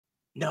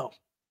No,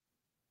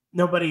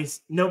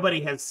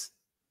 nobody has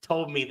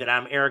told me that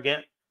I'm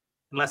arrogant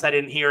unless I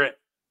didn't hear it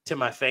to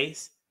my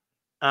face.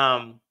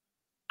 Um,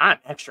 I'm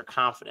extra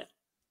confident,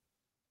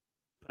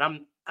 but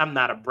I'm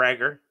not a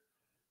bragger.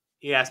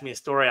 You ask me a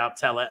story, I'll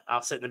tell it.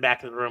 I'll sit in the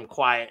back of the room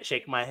quiet,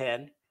 shake my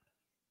head.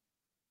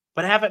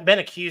 But I haven't been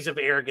accused of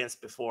arrogance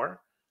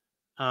before.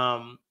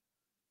 Um,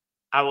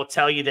 I will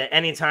tell you that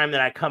anytime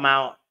that I come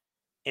out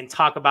and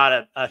talk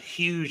about a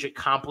huge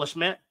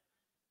accomplishment,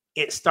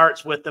 it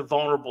starts with the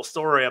vulnerable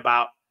story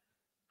about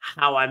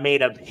how I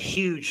made a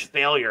huge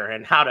failure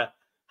and how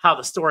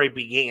the story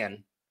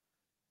began.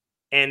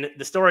 And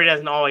the story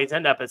doesn't always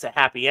end up as a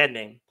happy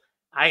ending.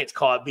 I just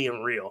call it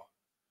being real.